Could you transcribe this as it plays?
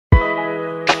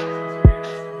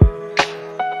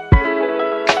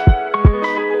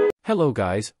Hello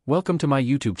guys, welcome to my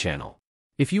YouTube channel.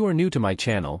 If you are new to my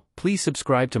channel, please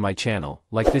subscribe to my channel,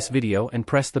 like this video and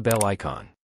press the bell icon.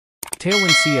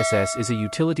 Tailwind CSS is a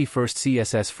utility-first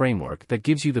CSS framework that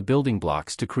gives you the building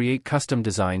blocks to create custom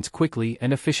designs quickly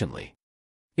and efficiently.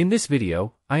 In this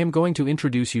video, I am going to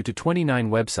introduce you to 29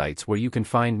 websites where you can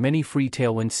find many free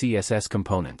Tailwind CSS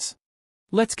components.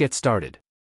 Let's get started.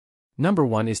 Number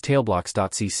 1 is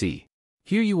tailblocks.cc.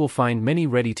 Here you will find many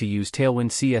ready-to-use Tailwind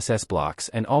CSS blocks,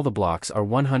 and all the blocks are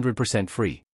 100%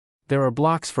 free. There are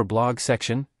blocks for blog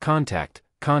section, contact,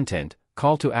 content,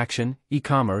 call to action,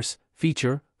 e-commerce,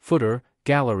 feature, footer,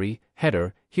 gallery,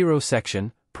 header, hero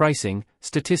section, pricing,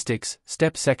 statistics,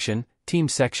 step section, team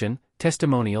section,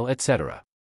 testimonial, etc.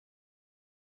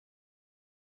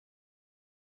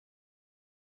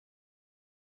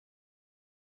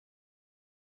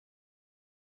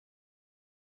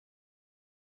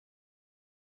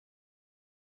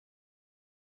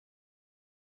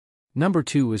 Number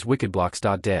 2 is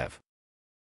wickedblocks.dev.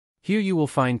 Here you will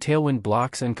find Tailwind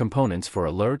blocks and components for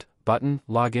alert, button,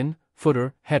 login,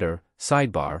 footer, header,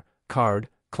 sidebar, card,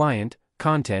 client,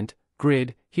 content,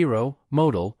 grid, hero,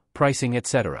 modal, pricing,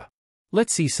 etc.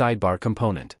 Let's see sidebar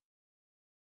component.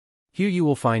 Here you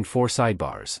will find 4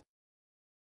 sidebars.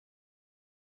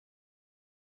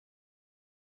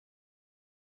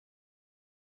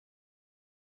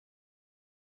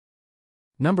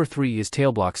 Number 3 is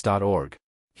tailblocks.org.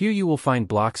 Here you will find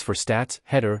blocks for stats,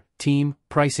 header, team,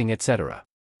 pricing, etc.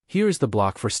 Here is the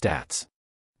block for stats.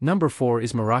 Number 4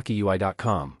 is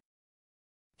merakiui.com.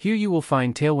 Here you will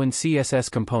find Tailwind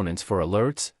CSS components for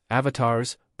alerts,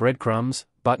 avatars, breadcrumbs,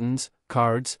 buttons,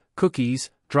 cards, cookies,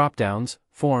 dropdowns,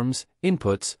 forms,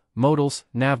 inputs, modals,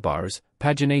 navbars,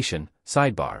 pagination,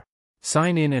 sidebar,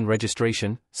 sign-in and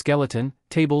registration, skeleton,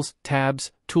 tables,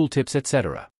 tabs, tooltips,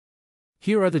 etc.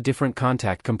 Here are the different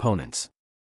contact components.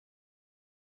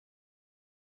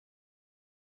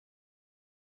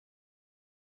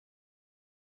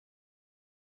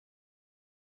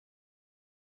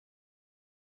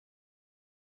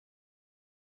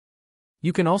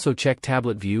 You can also check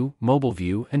tablet view, mobile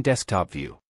view, and desktop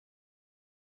view.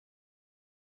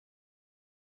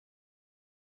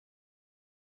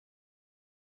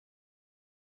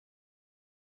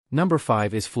 Number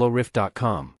 5 is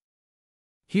flowriff.com.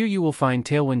 Here you will find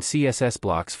Tailwind CSS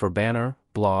blocks for banner,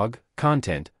 blog,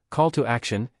 content, call to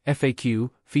action, FAQ,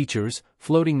 features,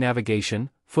 floating navigation,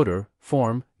 footer,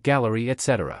 form, gallery,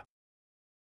 etc.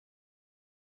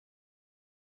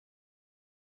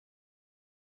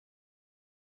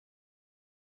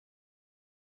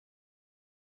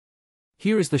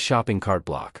 Here is the shopping cart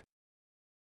block.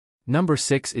 Number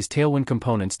 6 is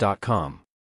tailwindcomponents.com.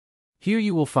 Here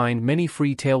you will find many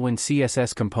free Tailwind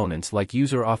CSS components like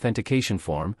user authentication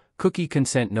form, cookie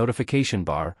consent notification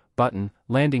bar, button,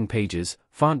 landing pages,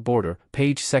 font border,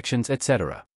 page sections,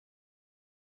 etc.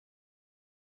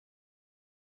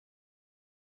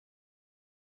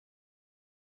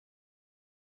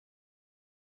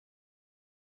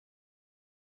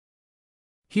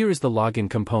 Here is the login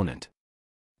component.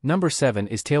 Number 7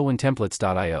 is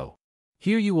tailwindtemplates.io.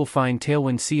 Here you will find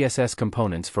Tailwind CSS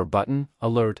components for button,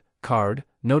 alert, card,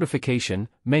 notification,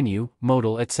 menu,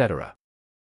 modal, etc.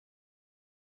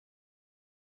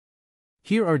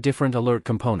 Here are different alert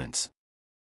components.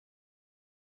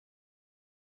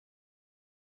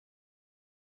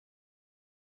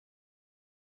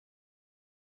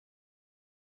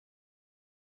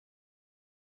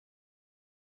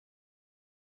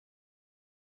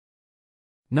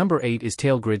 Number 8 is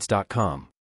tailgrids.com.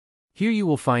 Here you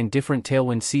will find different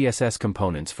Tailwind CSS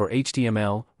components for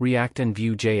HTML, React, and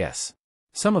Vue.js.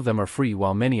 Some of them are free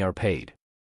while many are paid.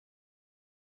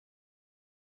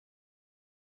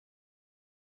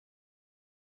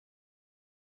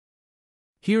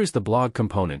 Here is the blog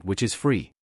component, which is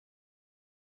free.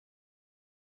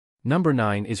 Number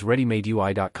 9 is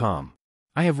readymadeui.com.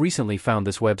 I have recently found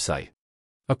this website.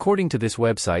 According to this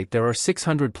website, there are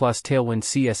 600 plus Tailwind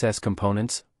CSS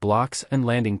components, blocks, and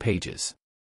landing pages.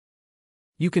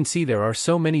 You can see there are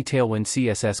so many Tailwind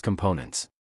CSS components.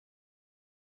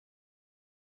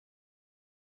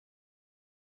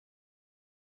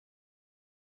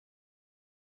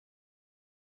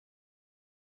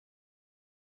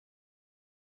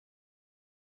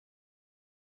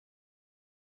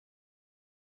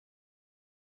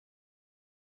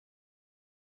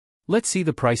 Let's see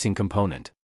the pricing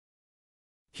component.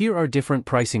 Here are different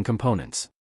pricing components.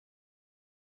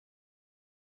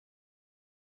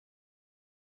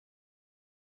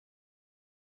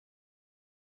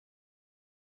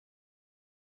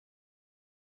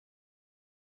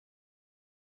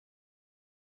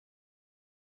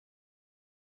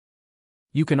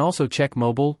 You can also check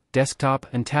mobile, desktop,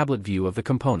 and tablet view of the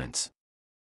components.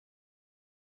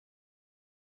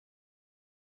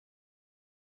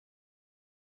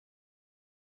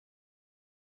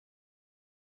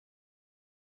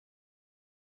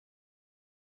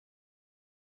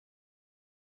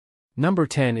 Number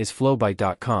 10 is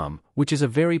flowbyte.com, which is a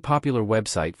very popular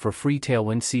website for free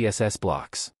Tailwind CSS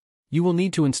blocks. You will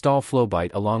need to install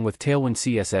Flowbyte along with Tailwind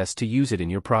CSS to use it in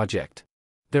your project.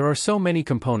 There are so many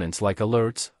components like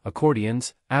alerts,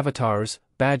 accordions, avatars,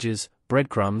 badges,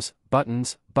 breadcrumbs,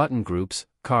 buttons, button groups,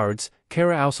 cards,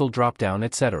 carousel dropdown,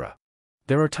 etc.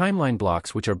 There are timeline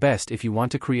blocks which are best if you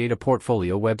want to create a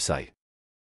portfolio website.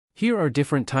 Here are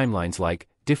different timelines like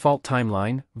default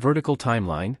timeline, vertical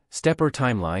timeline, stepper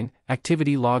timeline,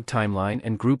 activity log timeline,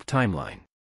 and group timeline.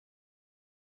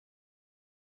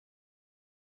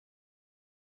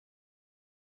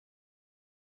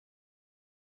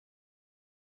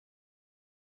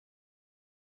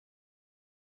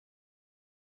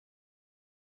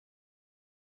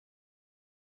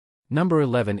 Number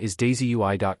 11 is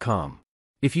daisyui.com.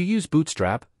 If you use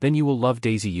Bootstrap, then you will love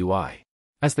Daisy UI,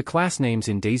 as the class names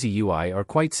in Daisy UI are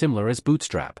quite similar as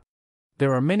Bootstrap.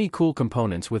 There are many cool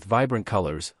components with vibrant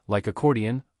colors, like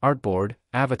accordion, artboard,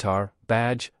 avatar,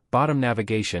 badge, bottom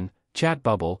navigation, chat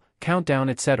bubble, countdown,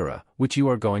 etc., which you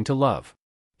are going to love.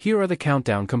 Here are the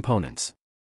countdown components.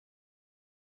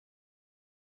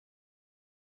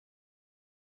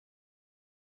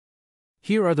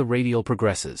 Here are the radial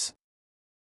progresses.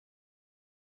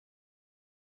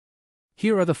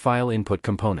 Here are the file input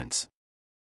components.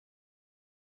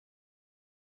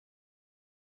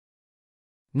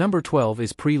 Number 12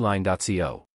 is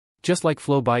preline.co. Just like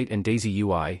Flowbyte and Daisy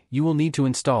UI, you will need to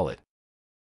install it.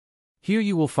 Here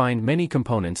you will find many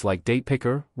components like date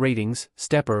picker, ratings,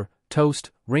 stepper,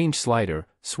 toast, range slider,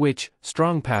 switch,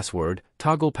 strong password,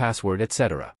 toggle password,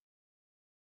 etc.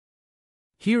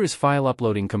 Here is file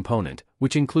uploading component,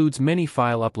 which includes many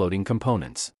file uploading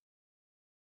components.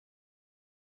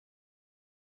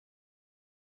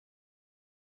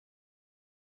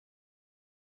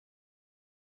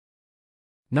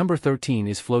 Number 13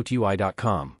 is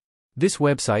floatui.com. This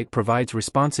website provides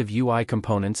responsive UI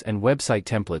components and website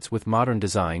templates with modern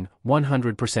design,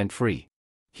 100% free.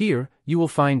 Here, you will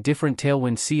find different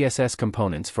Tailwind CSS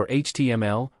components for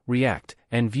HTML, React,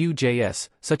 and Vue.js,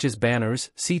 such as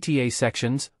banners, CTA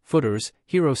sections, footers,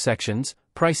 hero sections,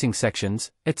 pricing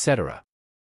sections, etc.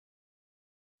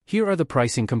 Here are the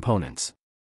pricing components.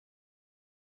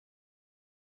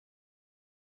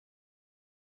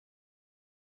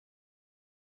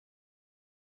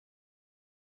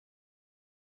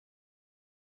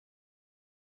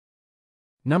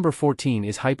 Number 14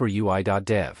 is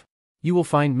hyperui.dev. You will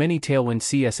find many Tailwind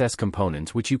CSS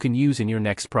components which you can use in your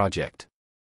next project.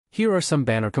 Here are some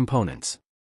banner components.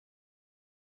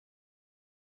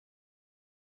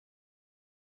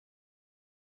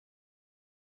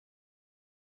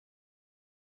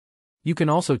 You can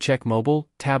also check mobile,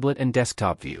 tablet, and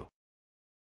desktop view.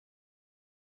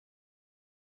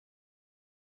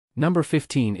 Number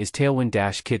 15 is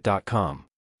tailwind-kit.com.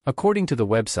 According to the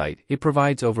website, it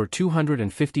provides over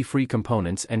 250 free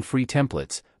components and free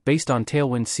templates, based on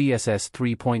Tailwind CSS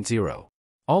 3.0.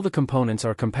 All the components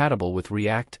are compatible with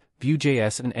React,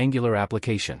 Vue.js, and Angular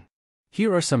application.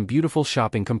 Here are some beautiful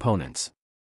shopping components.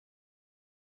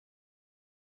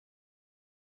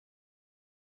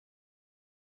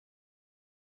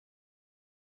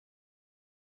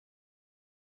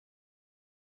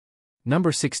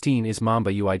 Number 16 is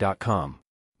mambaui.com.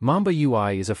 Mamba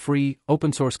UI is a free,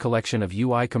 open-source collection of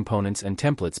UI components and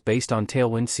templates based on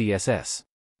Tailwind CSS.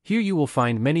 Here you will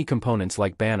find many components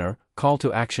like banner, call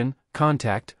to action,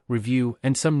 contact, review,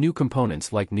 and some new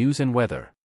components like news and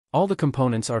weather. All the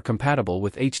components are compatible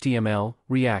with HTML,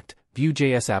 React,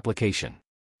 Vue.js application.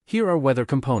 Here are weather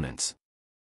components.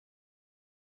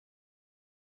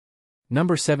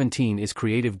 Number 17 is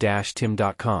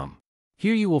creative-tim.com.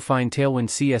 Here you will find Tailwind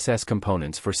CSS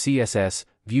components for CSS,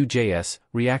 Vue.js,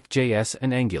 React.js,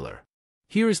 and Angular.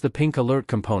 Here is the pink alert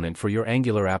component for your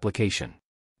Angular application.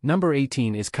 Number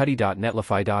 18 is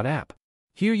cutty.netlify.app.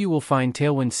 Here you will find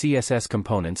Tailwind CSS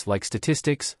components like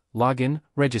statistics, login,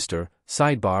 register,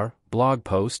 sidebar, blog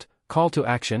post, call to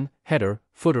action, header,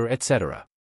 footer, etc.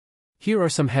 Here are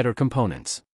some header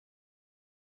components.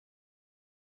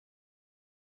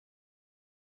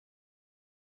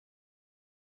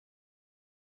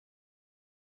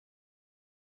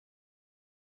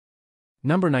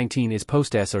 Number 19 is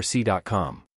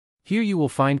postsrc.com. Here you will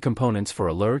find components for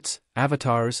alerts,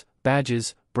 avatars,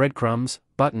 badges, breadcrumbs,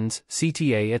 buttons,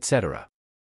 CTA, etc.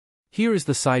 Here is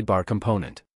the sidebar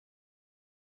component.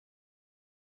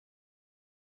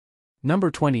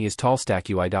 Number 20 is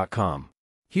TallStackUI.com.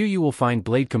 Here you will find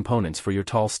blade components for your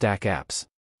tall stack apps.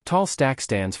 Tall Stack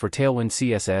stands for Tailwind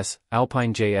CSS,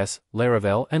 Alpine.js,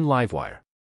 Laravel, and Livewire.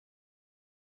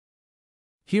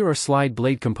 Here are slide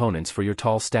blade components for your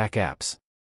tall stack apps.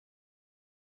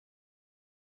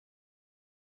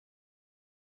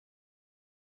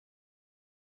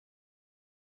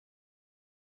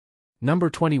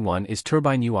 Number 21 is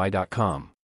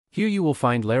TurbineUI.com. Here you will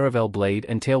find Laravel Blade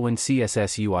and Tailwind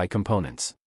CSS UI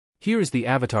components. Here is the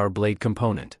Avatar Blade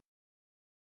component.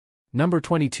 Number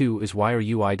 22 is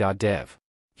WireUI.dev.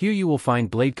 Here you will find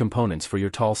blade components for your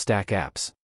tall stack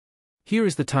apps. Here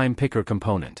is the Time Picker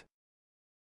component.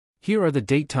 Here are the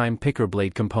DateTime Picker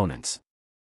blade components.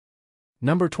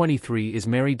 Number 23 is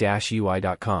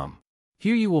Mary-UI.com.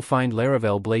 Here you will find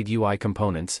Laravel Blade UI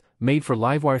components, made for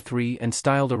Livewire 3 and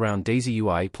styled around Daisy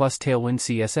UI plus Tailwind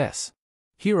CSS.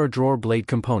 Here are Drawer Blade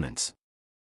components.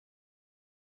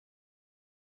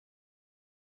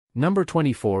 Number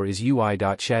 24 is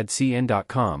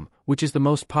UI.shadcn.com, which is the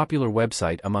most popular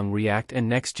website among React and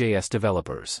Next.js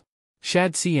developers.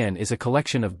 ShadCN is a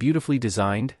collection of beautifully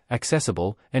designed,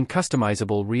 accessible, and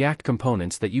customizable React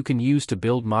components that you can use to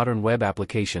build modern web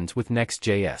applications with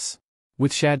Next.js.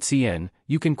 With ShadCN,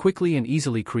 you can quickly and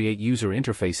easily create user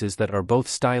interfaces that are both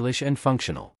stylish and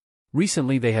functional.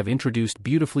 Recently they have introduced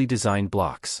beautifully designed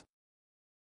blocks.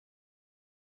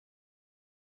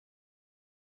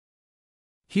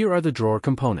 Here are the drawer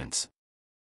components.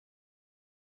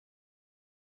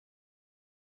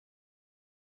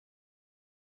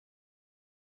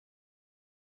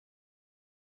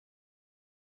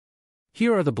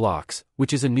 Here are the blocks,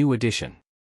 which is a new addition.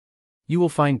 You will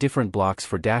find different blocks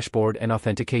for dashboard and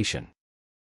authentication.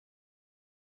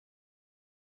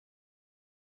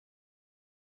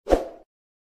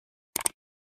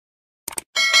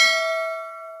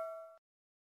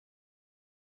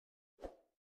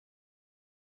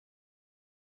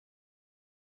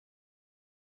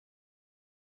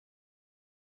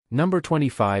 Number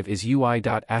 25 is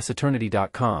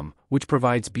UI.asseternity.com, which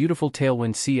provides beautiful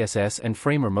Tailwind CSS and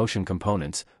Framer motion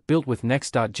components, built with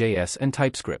Next.js and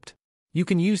TypeScript. You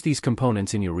can use these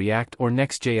components in your React or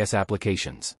Next.js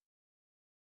applications.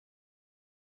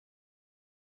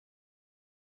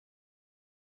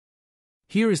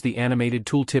 Here is the animated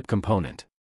tooltip component.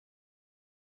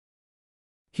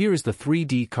 Here is the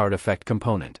 3D card effect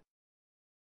component.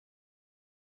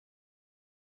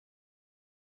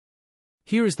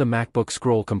 Here is the MacBook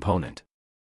scroll component.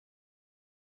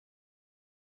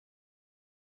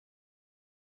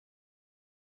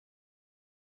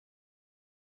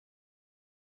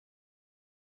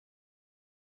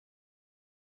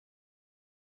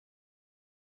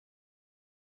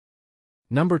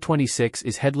 Number 26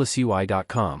 is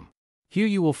headlessui.com. Here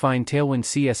you will find Tailwind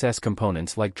CSS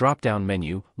components like drop-down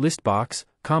menu, list box,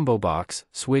 combo box,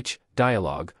 switch,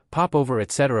 dialog, popover,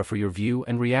 etc. for your Vue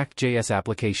and React.js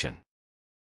application.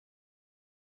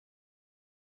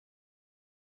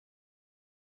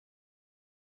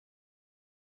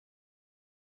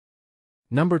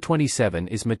 Number 27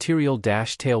 is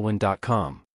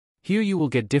material-tailwind.com. Here you will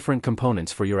get different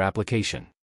components for your application.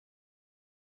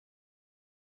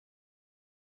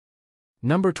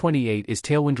 Number 28 is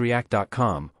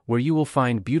tailwindreact.com, where you will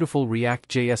find beautiful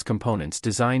React.js components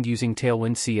designed using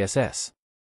Tailwind CSS.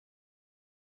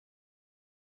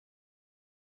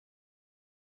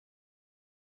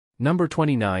 Number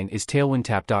 29 is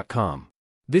tailwindtap.com.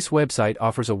 This website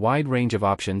offers a wide range of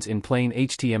options in plain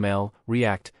HTML,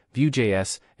 React,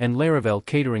 Vue.js, and Laravel,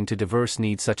 catering to diverse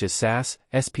needs such as SaaS,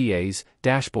 SPAs,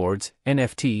 dashboards,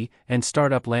 NFT, and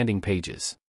startup landing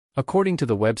pages. According to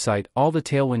the website, all the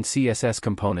Tailwind CSS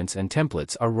components and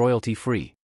templates are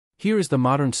royalty-free. Here is the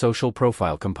modern social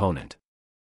profile component.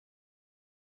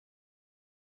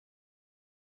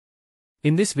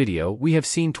 In this video, we have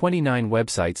seen 29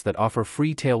 websites that offer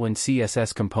free Tailwind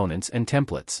CSS components and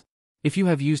templates. If you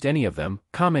have used any of them,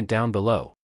 comment down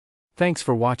below. Thanks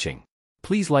for watching.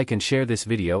 Please like and share this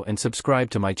video and subscribe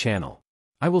to my channel.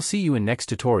 I will see you in next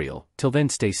tutorial. Till then,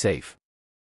 stay safe.